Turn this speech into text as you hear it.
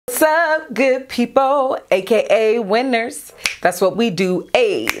What's up, good people, aka winners? That's what we do.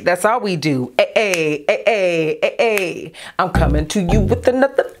 That's all we do. I'm coming to you with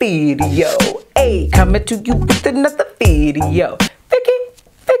another video. Coming to you with another video. Vicky.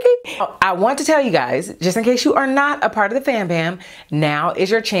 I want to tell you guys, just in case you are not a part of the Fam Bam, now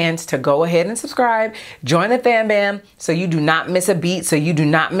is your chance to go ahead and subscribe, join the Fam Bam, so you do not miss a beat, so you do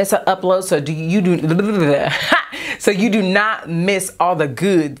not miss an upload, so you do not miss all the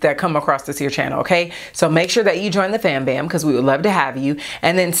goods that come across this here channel, okay? So make sure that you join the Fam Bam because we would love to have you.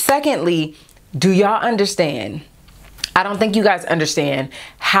 And then secondly, do y'all understand? I don't think you guys understand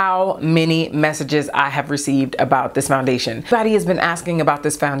how many messages I have received about this foundation. Everybody has been asking about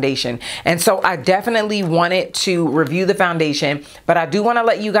this foundation. And so I definitely wanted to review the foundation, but I do want to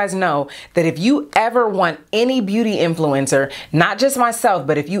let you guys know that if you ever want any beauty influencer, not just myself,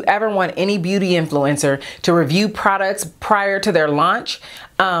 but if you ever want any beauty influencer to review products prior to their launch,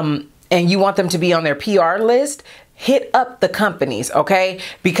 and you want them to be on their PR list, hit up the companies, okay?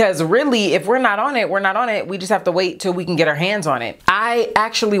 Because really, if we're not on it, we're not on it. We just have to wait till we can get our hands on it. I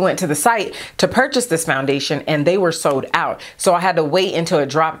actually went to the site to purchase this foundation and they were sold out. So I had to wait until it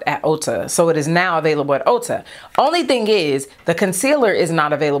dropped at Ulta. So it is now available at Ulta. Only thing is, the concealer is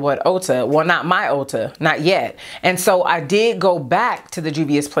not available at Ulta. Well, not my Ulta, not yet. And so I did go back to the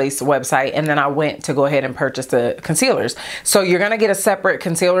Juvias Place website and then I went to go ahead and purchase the concealers. So you're gonna get a separate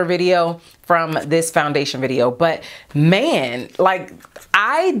concealer video from this foundation video. But man, like,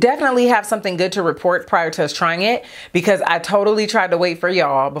 I definitely have something good to report prior to us trying it, because I totally tried to wait for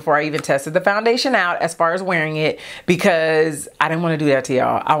y'all before I even tested the foundation out as far as wearing it, because I didn't want to do that to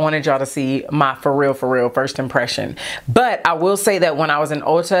y'all. I wanted y'all to see my for real first impression. But I will say that when I was in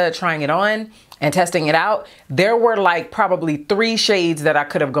Ulta trying it on and testing it out, there were like probably 3 shades that I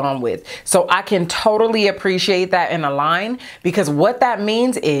could have gone with. So I can totally appreciate that in a line, because what that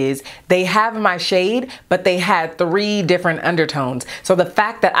means is they have my shade, but they had 3 different undertones. So the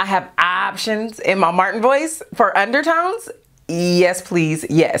fact that I have options in my Martin voice for undertones, yes, please,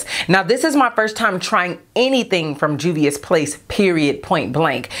 yes. Now, this is my first time trying anything from Juvias Place, period, point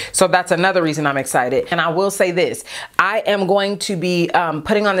blank. So that's another reason I'm excited. And I will say this, I am going to be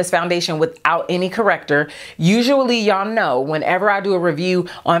putting on this foundation without any corrector. Usually, y'all know, whenever I do a review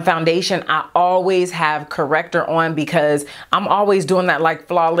on foundation, I always have corrector on, because I'm always doing that like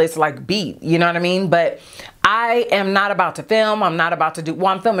flawless, like beat, you know what I mean? But I am not about to film. I'm not about to do, well,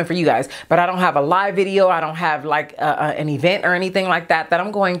 I'm filming for you guys, but I don't have a live video. I don't have like an event or anything like that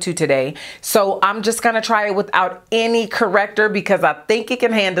I'm going to today. So I'm just going to try it without any corrector, because I think it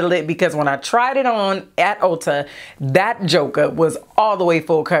can handle it, because when I tried it on at Ulta, that joker was all the way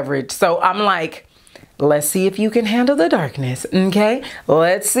full coverage. So I'm like, let's see if you can handle the darkness. Okay.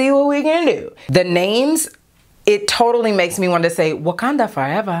 Let's see what we can do. The names, it totally makes me want to say Wakanda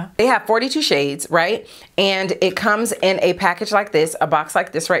forever. They have 42 shades, right? And it comes in a package like this, a box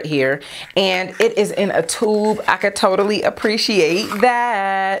like this right here. And it is in a tube. I could totally appreciate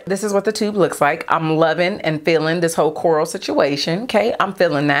that. This is what the tube looks like. I'm loving and feeling this whole coral situation. Okay, I'm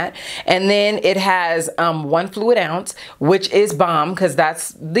feeling that. And then it has 1 fluid ounce, which is bomb, because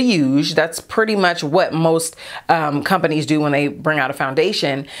that's the huge. That's pretty much what most companies do when they bring out a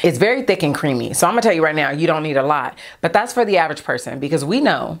foundation. It's very thick and creamy. So I'm gonna tell you right now, you don't need a lot, but that's for the average person, because we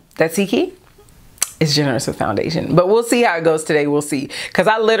know that Ckey is generous with foundation. But we'll see how it goes today. We'll see, because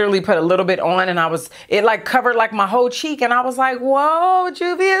I literally put a little bit on and it like covered like my whole cheek, and I was like, whoa,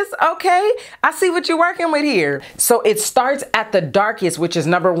 Juvias, okay, I see what you're working with here. So it starts at the darkest, which is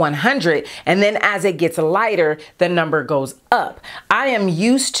number 100, and then as it gets lighter, the number goes up. I am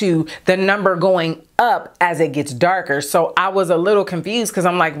used to the number going up as it gets darker. So I was a little confused, because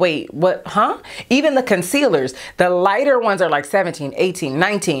I'm like, wait, what, huh? Even the concealers, the lighter ones are like 17, 18,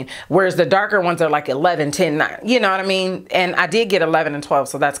 19, whereas the darker ones are like 11, 10, 9, you know what I mean? And I did get 11 and 12,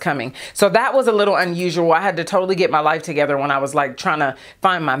 so that's coming. So that was a little unusual. I had to totally get my life together when I was like trying to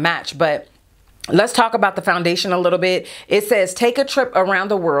find my match. But let's talk about the foundation a little bit. It says, take a trip around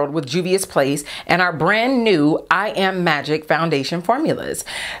the world with Juvias Place and our brand new I Am Magic foundation formulas.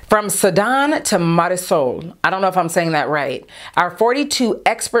 From Sudan to Marisol. I don't know if I'm saying that right. Our 42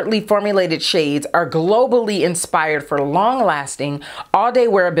 expertly formulated shades are globally inspired for long-lasting, all-day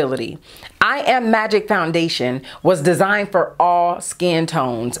wearability. I Am Magic foundation was designed for all skin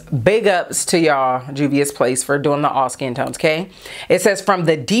tones. Big ups to y'all, Juvias Place, for doing the all skin tones, okay? It says, from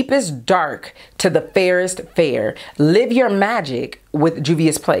the deepest dark to the fairest fair, live your magic with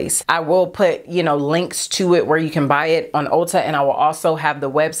Juvias Place. I will put, you know, links to it where you can buy it on Ulta, and I will also have the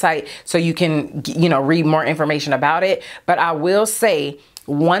website so you can, you know, read more information about it. But I will say,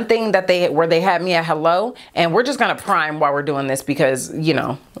 one thing that where they had me at hello, and we're just gonna prime while we're doing this because, you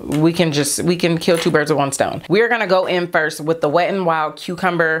know, we can kill two birds with one stone. We are gonna go in first with the Wet n Wild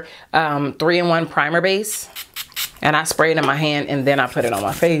Cucumber 3-in-1 primer base, and I spray it in my hand and then I put it on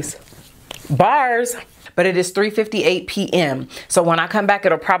my face. Bars. But it is 3:58 p.m. So when I come back,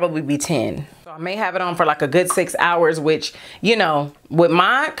 it'll probably be 10. So I may have it on for like a good 6 hours, which, you know, with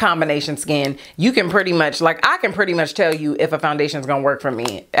my combination skin, you can pretty much, like, I can pretty much tell you if a foundation is gonna work for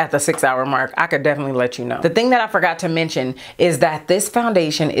me at the 6-hour mark. I could definitely let you know. The thing that I forgot to mention is that this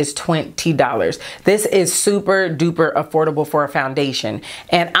foundation is $20. This is super duper affordable for a foundation.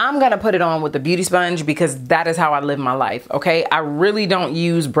 And I'm gonna put it on with the beauty sponge because that is how I live my life, okay? I really don't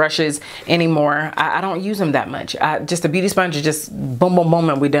use brushes anymore. I don't use them that much. Just a beauty sponge is just boom, boom, boom,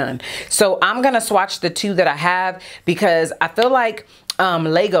 and we're done. So I'm gonna swatch the two that I have because I feel like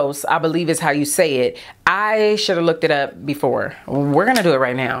Lagos, I believe is how you say it. I should have looked it up before. We're gonna do it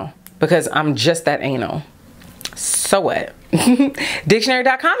right now because I'm just that anal. So what?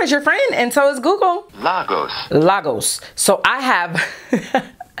 Dictionary.com is your friend, and so is Google. Lagos. So I have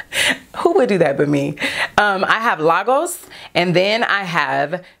who would do that but me? I have Lagos, and then I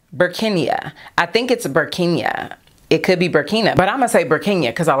have Burkina. I think it's Burkina. It could be Burkina, but I'm gonna say Burkina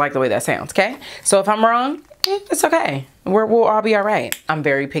because I like the way that sounds, okay? So if I'm wrong, it's okay. We'll all be all right. I'm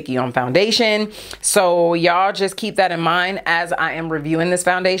very picky on foundation. So y'all just keep that in mind as I am reviewing this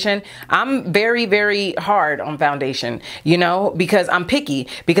foundation. I'm very, very hard on foundation, you know, because I'm picky,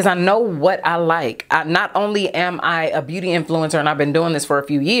 because I know what I like. Not only am I a beauty influencer and I've been doing this for a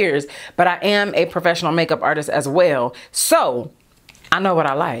few years, but I am a professional makeup artist as well. So I know what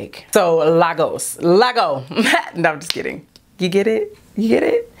I like. So Lagos. Lago. No, I'm just kidding. You get it? You get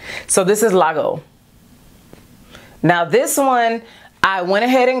it? So this is Lago. Now this one I went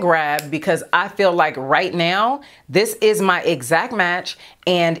ahead and grabbed because I feel like right now this is my exact match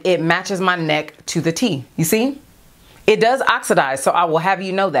and it matches my neck to the T. You see? It does oxidize, so I will have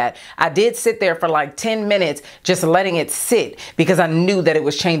you know that. I did sit there for like 10 minutes just letting it sit because I knew that it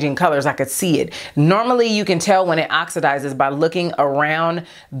was changing colors. I could see it. Normally you can tell when it oxidizes by looking around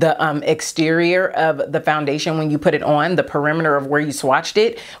the exterior of the foundation when you put it on, the perimeter of where you swatched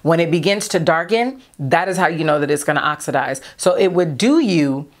it. When it begins to darken, that is how you know that it's gonna oxidize. So it would do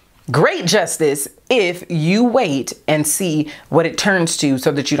you great justice if you wait and see what it turns to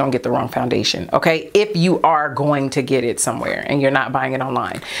so that you don't get the wrong foundation, okay? If you are going to get it somewhere and you're not buying it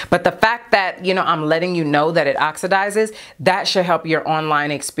online. But the fact that, you know, I'm letting you know that it oxidizes, that should help your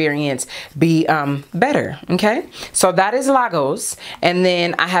online experience be better, okay? So that is Lagos. And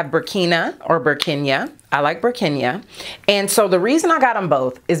then I have Burkina or Burkina. I like Burkina. And so the reason I got them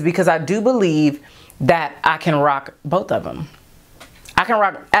both is because I do believe that I can rock both of them. I can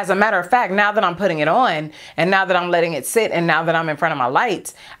rock, as a matter of fact, now that I'm putting it on and now that I'm letting it sit and now that I'm in front of my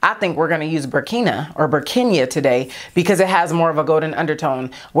lights, I think we're going to use Burkina or Burkina today because it has more of a golden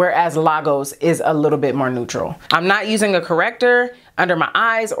undertone, whereas Lagos is a little bit more neutral. I'm not using a corrector under my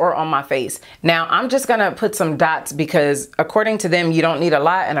eyes or on my face. Now I'm just going to put some dots because according to them, you don't need a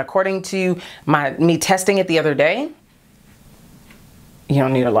lot. And according to me testing it the other day, you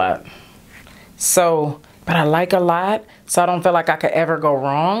don't need a lot. So, but I like a lot, so I don't feel like I could ever go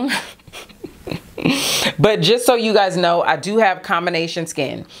wrong. But just so you guys know, I do have combination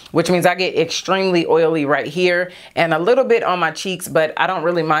skin, which means I get extremely oily right here and a little bit on my cheeks, but I don't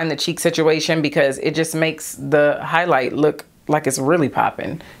really mind the cheek situation because it just makes the highlight look like it's really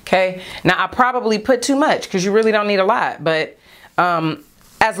popping, okay? Now, I probably put too much because you really don't need a lot, but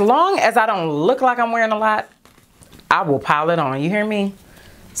as long as I don't look like I'm wearing a lot, I will pile it on, you hear me?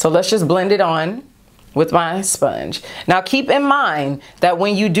 So let's just blend it on with my sponge. Now keep in mind that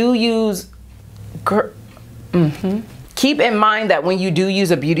when you do use keep in mind that when you do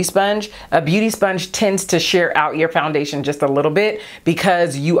use a beauty sponge tends to shear out your foundation just a little bit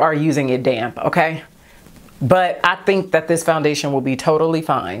because you are using it damp, okay? But I think that this foundation will be totally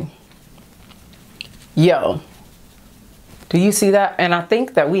fine. Yo, do you see that? And I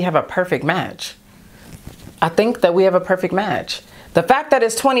think that we have a perfect match. I think that we have a perfect match. The fact that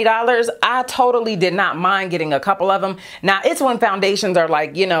it's $20, I totally did not mind getting a couple of them. Now, it's when foundations are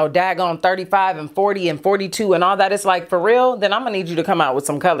like, you know, daggone 35 and 40 and 42 and all that. It's like, for real, then I'm gonna need you to come out with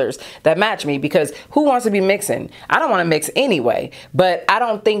some colors that match me because who wants to be mixing? I don't want to mix anyway, but I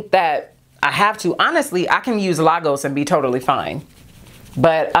don't think that I have to. Honestly, I can use Lagos and be totally fine.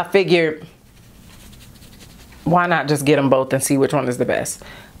 But I figured, why not just get them both and see which one is the best?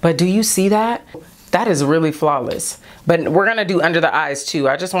 But do you see that? That is really flawless. But we're gonna do under the eyes too.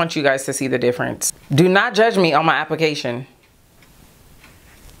 I just want you guys to see the difference. Do not judge me on my application.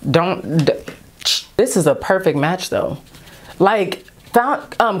 This is a perfect match though. Like,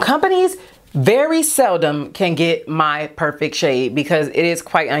 Companies very seldom can get my perfect shade because it is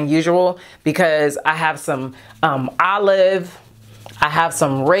quite unusual, because I have some olive, I have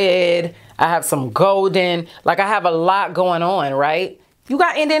some red, I have some golden, like I have a lot going on, right? You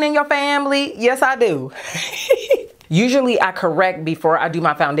got Indian in your family? Yes, I do. Usually I correct before I do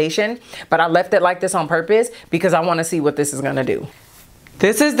my foundation, but I left it like this on purpose because I want to see what this is going to do.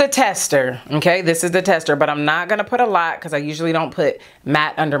 This is the tester, okay? This is the tester, but I'm not gonna put a lot because I usually don't put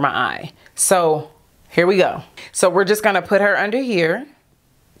matte under my eye. So here we go. So we're just gonna put her under here.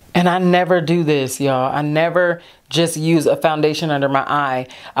 And I never do this, y'all. I never just use a foundation under my eye.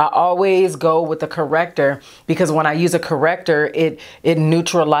 I always go with the corrector, because when I use a corrector, it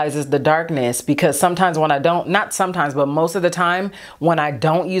neutralizes the darkness. Because sometimes when I don't, not sometimes, but most of the time when I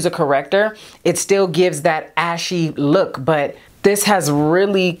don't use a corrector, it still gives that ashy look. But this has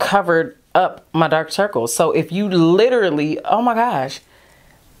really covered up my dark circles. So if you literally, oh my gosh,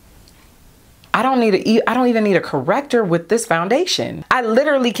 I don't even need a corrector with this foundation. I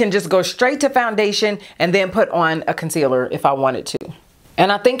literally can just go straight to foundation and then put on a concealer if I wanted to.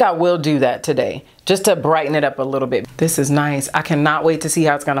 And I think I will do that today, just to brighten it up a little bit. This is nice. I cannot wait to see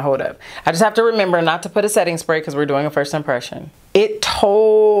how it's gonna hold up. I just have to remember not to put a setting spray because we're doing a first impression. It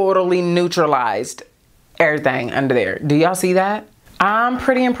totally neutralized everything under there. Do y'all see that? I'm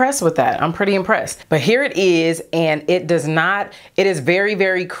pretty impressed with that. I'm pretty impressed. But here it is, and it does not, it is very,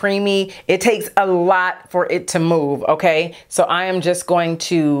 very creamy. It takes a lot for it to move, okay? So I am just going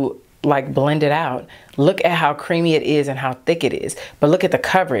to like blend it out. Look at how creamy it is and how thick it is. But look at the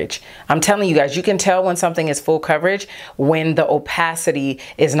coverage. I'm telling you guys, you can tell when something is full coverage when the opacity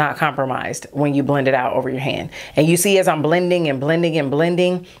is not compromised when you blend it out over your hand. And you see, as I'm blending and blending and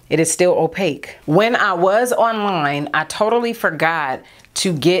blending, it is still opaque. When I was online, I totally forgot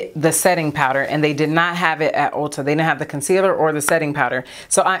to get the setting powder, and they did not have it at Ulta. They didn't have the concealer or the setting powder.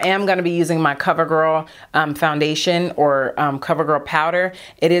 So I am going to be using my CoverGirl foundation, or CoverGirl powder.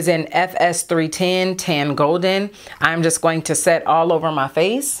 It is in FS310 Tan Golden. I'm just going to set all over my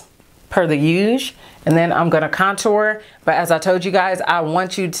face per the usual, and then I'm going to contour. But as I told you guys, I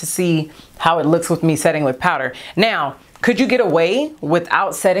want you to see how it looks with me setting with powder. Now, could you get away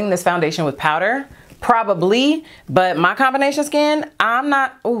without setting this foundation with powder? Probably, but my combination skin, I'm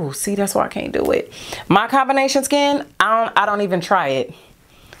not, oh, see, that's why I can't do it. My combination skin, I don't even try it.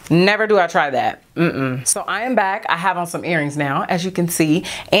 Never do I try that. So I am back. I have on some earrings now, as you can see,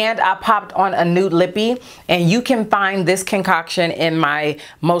 and I popped on a nude lippy, and you can find this concoction in my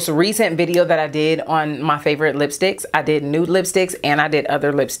most recent video that I did on my favorite lipsticks. I did nude lipsticks and I did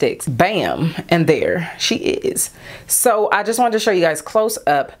other lipsticks. Bam, and there she is. So I just wanted to show you guys close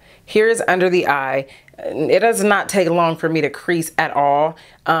up. Here is under the eye. It does not take long for me to crease at all.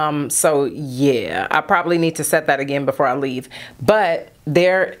 So yeah, I probably need to set that again before I leave. But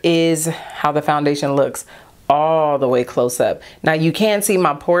there is how the foundation looks all the way close up. Now you can see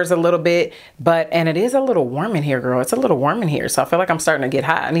my pores a little bit, and it is a little warm in here, girl. It's a little warm in here. So I feel like I'm starting to get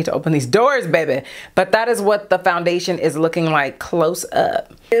hot. I need to open these doors, baby. But that is what the foundation is looking like close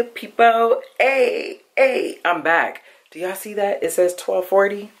up. Hey, people, hey, I'm back. Do y'all see that? It says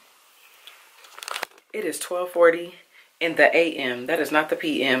 1240. It is 12:40 in the AM. That is not the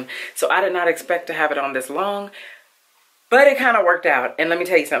PM. So I did not expect to have it on this long, but it kind of worked out. And let me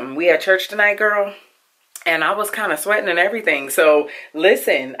tell you something. We had church tonight, girl, and I was kind of sweating and everything. So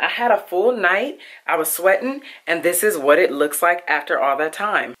listen, I had a full night. I was sweating, and this is what it looks like after all that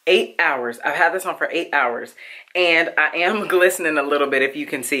time. 8 hours. I've had this on for 8 hours, and I am glistening a little bit, if you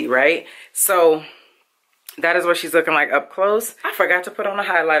can see, right? So that is what she's looking like up close. I forgot to put on a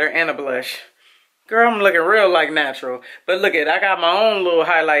highlighter and a blush. Girl, I'm looking real like natural. But look at, I got my own little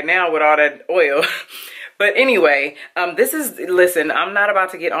highlight now with all that oil. But anyway, listen, I'm not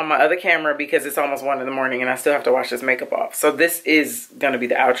about to get on my other camera because it's almost 1 in the morning and I still have to wash this makeup off. So this is gonna be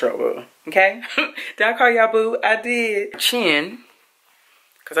the outro, boo. Okay? Did I call y'all boo? I did. Chin,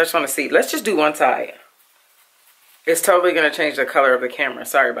 because I just want to see. Let's just do one side. It's totally gonna change the color of the camera.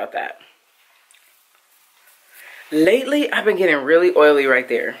 Sorry about that. Lately, I've been getting really oily right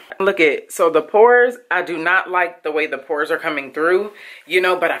there. Look at, so the pores, I do not like the way the pores are coming through, you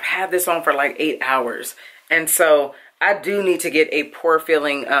know, but I've had this on for like 8 hours. And so I do need to get a pore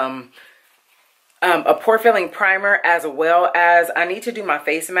filling primer, as well as I need to do my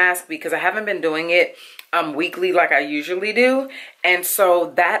face mask because I haven't been doing it weekly like I usually do. And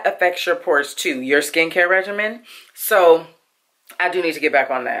so that affects your pores too, your skincare regimen. So I do need to get back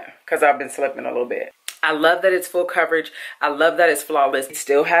on that because I've been slipping a little bit. I love that it's full coverage. I love that it's flawless. It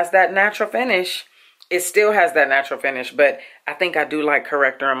still has that natural finish. It still has that natural finish, but I think I do like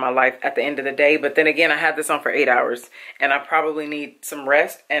Corrector in my life at the end of the day. But then again, I had this on for 8 hours, and I probably need some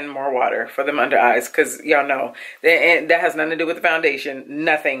rest and more water for them under eyes, because y'all know that has nothing to do with the foundation.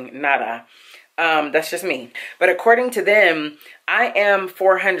 Nothing, nada. That's just me. But according to them, I am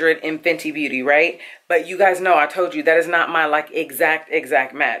 400 in Fenty Beauty, right? But you guys know, I told you that is not my like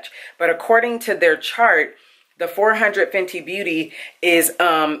exact match. But according to their chart, the 400 Fenty Beauty is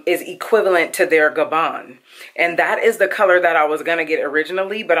equivalent to their Gabon. And that is the color that I was going to get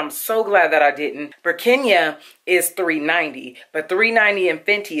originally, but I'm so glad that I didn't. Burkina is 390, but 390 in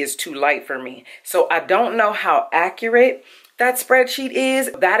Fenty is too light for me. So I don't know how accurate that spreadsheet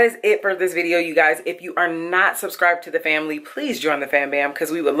is. That is it for this video, you guys. If you are not subscribed to the family, please join the fam bam,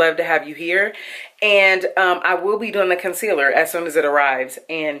 because we would love to have you here. And I will be doing the concealer as soon as it arrives.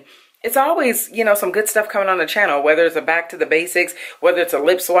 And it's always, you know, some good stuff coming on the channel, whether it's a back to the basics, whether it's a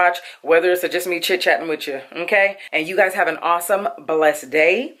lip swatch, whether it's just me chit-chatting with you, okay? And you guys have an awesome, blessed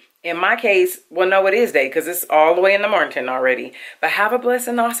day. In my case, well, no, it is day, because it's all the way in the morning already. But have a blessed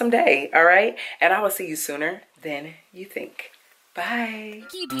and awesome day, all right? And I will see you sooner than you think. Bye.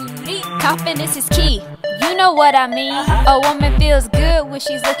 Confidence is key. You know what I mean. A woman feels good when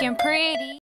she's looking pretty.